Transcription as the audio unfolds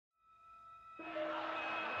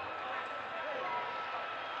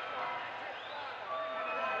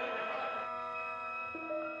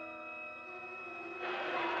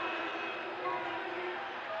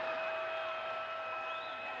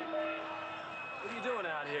What are you doing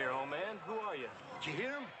out here, old man? Who are you? Did you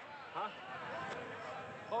hear him? Huh?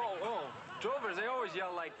 Oh, drovers, they always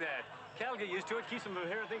yell like that. Cattle get used to it, keeps them from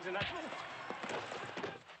hearing things and that.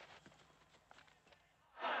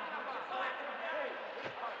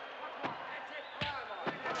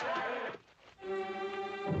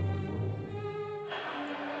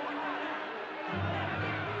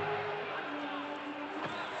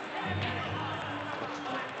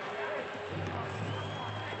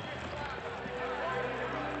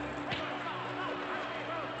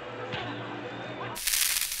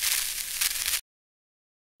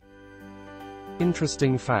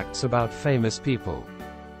 Interesting facts about famous people.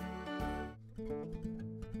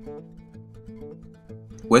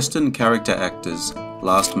 Western character actors'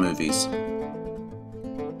 last movies.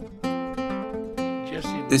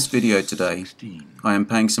 This video today, I am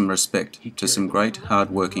paying some respect to some great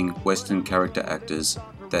hard-working Western character actors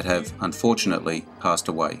that have unfortunately passed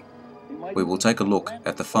away. We will take a look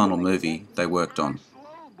at the final movie they worked on.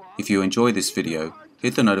 If you enjoy this video,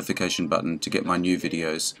 hit the notification button to get my new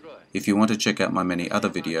videos. If you want to check out my many other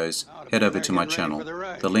videos, head over to my channel.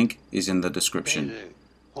 The link is in the description.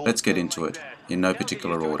 Let's get into it, in no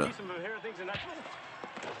particular order.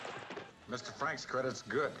 Mr. Franks' credit's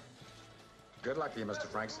good. Good luck to you, Mr.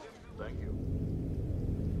 Franks. Thank you.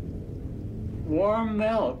 Warm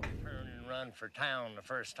milk. Turn and run for town the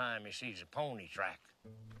first time he sees a pony track.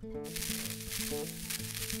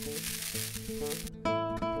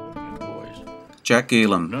 Jack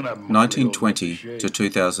Elam, 1920 to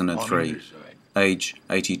 2003, age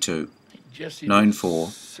 82. Known for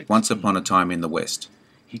Once Upon a Time in the West.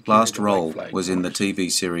 Last role was in the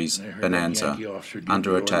TV series Bonanza,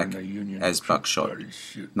 Under Attack as Buckshot,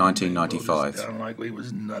 1995. Like we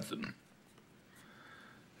was nothing.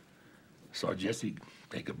 Saw Jesse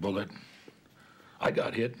take a bullet. I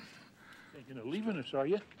got hit. Thinking of leaving us, are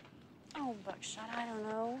you? Oh, Buckshot, I don't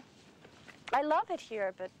know. I love it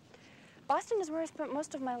here, but Boston is where I spent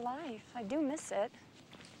most of my life. I do miss it.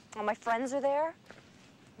 All my friends are there.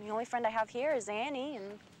 The only friend I have here is Annie,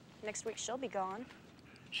 and next week she'll be gone.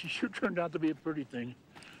 She sure turned out to be a pretty thing.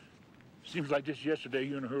 Seems like just yesterday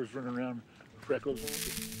you and her was running around with freckles.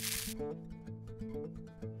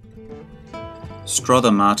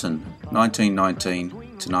 Strother Martin, 1919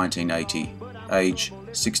 to 1980, age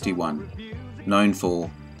 61. Known for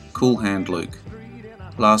Cool Hand Luke.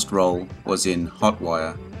 Last role was in Hot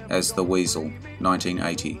Wire as the Weasel,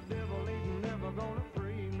 1980.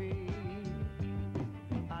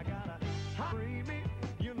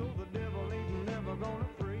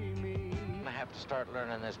 I have to start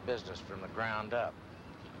learning this business from the ground up.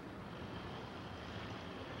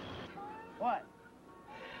 What?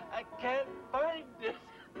 I can't find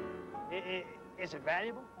it. Is it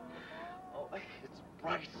valuable? Oh, it's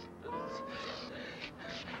priceless.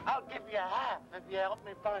 I'll give you half if you help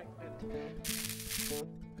me find it.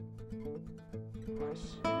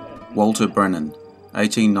 Walter Brennan,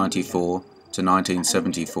 1894 to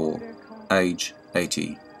 1974, age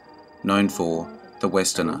 80. Known for The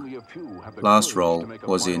Westerner. Last role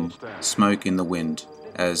was in Smoke in the Wind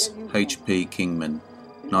as H.P. Kingman,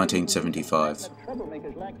 1975.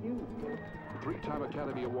 Three-time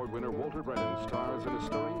Academy Award winner Walter Brennan stars in a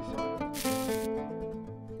story.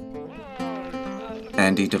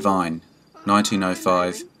 Andy Devine,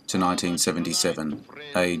 1905 to 1977,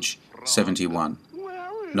 age 71.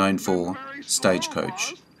 Known for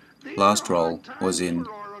Stagecoach. Last role was in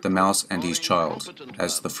The Mouse and His Child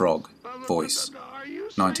as the Frog, voice,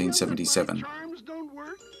 1977.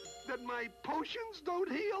 That my potions don't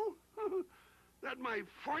heal? That my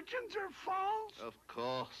fortunes are false? Of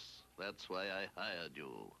course. That's why I hired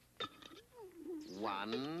you.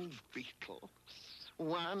 One beetle.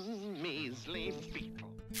 One measly beetle.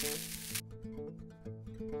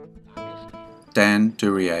 Dan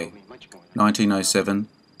Duryea, 1907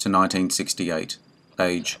 to 1968,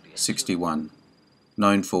 age 61.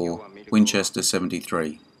 Known for Winchester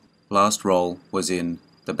 73. Last role was in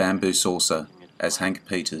The Bamboo Saucer as Hank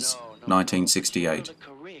Peters, 1968.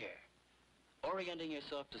 Orienting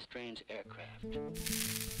yourself to strange aircraft.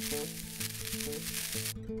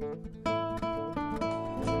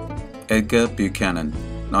 Edgar Buchanan,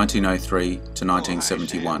 1903 to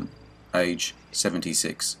 1971, age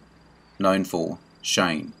 76. Known for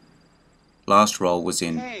Shane. Last role was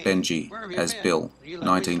in Benji as Bill,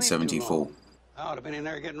 1974. I would have been in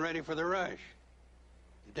there getting ready for the rush.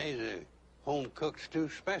 Today's a home-cooked stew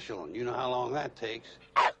special, and you know how long that takes.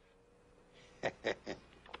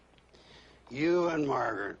 You and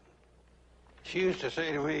Margaret. She used to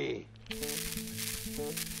say to me,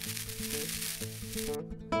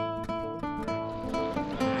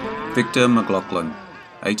 Victor McLaughlin,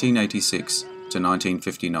 1886 to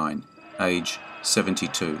 1959, age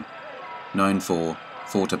 72, known for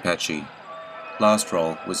Fort Apache. Last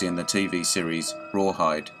role was in the TV series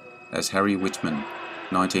Rawhide as Harry Whitman,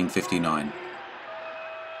 1959.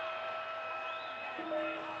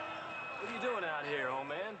 What are you doing out here, old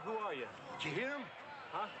man? Who are you? Did you hear him?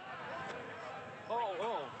 Huh?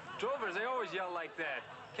 Oh, drovers, they always yell like that.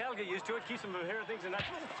 Cattle get used to it, keeps them from hearing things in that...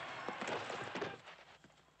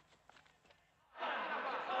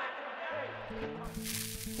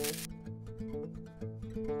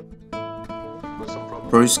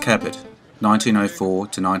 Bruce Cabot, 1904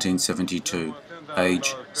 to 1972,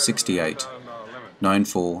 age 68, known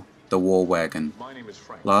for The War Wagon.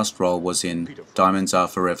 Last role was in Diamonds Are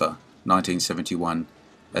Forever, 1971,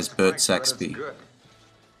 as Bert Saxby.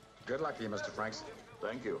 Good luck to you, Mr. Franks.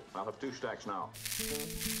 Thank you. I'll have 2 stacks now.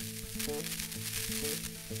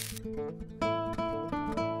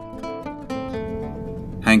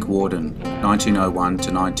 Hank Warden, 1901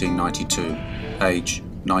 to 1992, age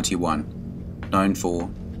 91, known for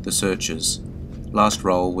The Searchers. Last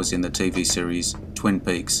role was in the TV series Twin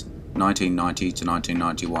Peaks, 1990 to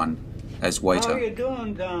 1991, as waiter. how are you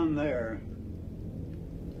doing down there?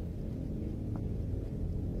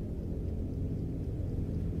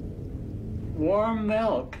 Warm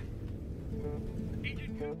milk.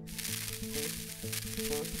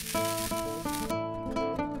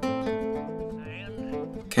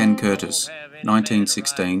 Ken Curtis,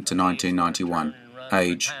 1916 to 1991,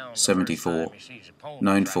 age 74,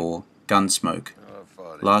 known for Gunsmoke.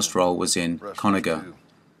 Last role was in Conager,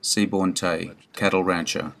 Seaborn Tay, Cattle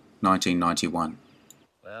Rancher, 1991.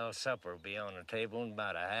 Well, supper will be on the table in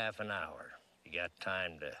about a half an hour. You got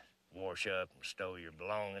time to wash up and stow your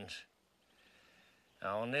belongings.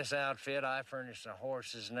 Now, on this outfit, I furnish the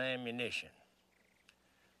horses and ammunition.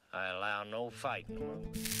 I allow no fighting among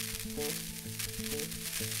them.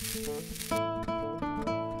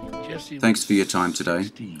 Thanks for your time today.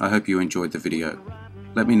 I hope you enjoyed the video.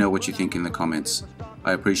 Let me know what you think in the comments.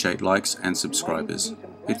 I appreciate likes and subscribers.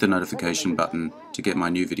 Hit the notification button to get my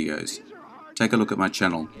new videos. Take a look at my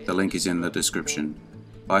channel, the link is in the description.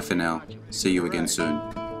 Bye for now, see you again soon.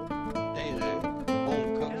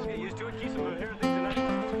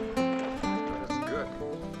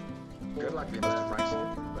 Good luck to you, Mr. Franks.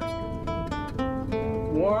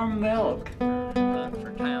 Warm milk. Run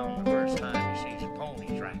for town the first time he sees a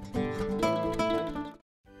pony track.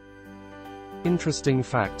 Interesting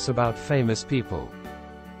facts about famous people.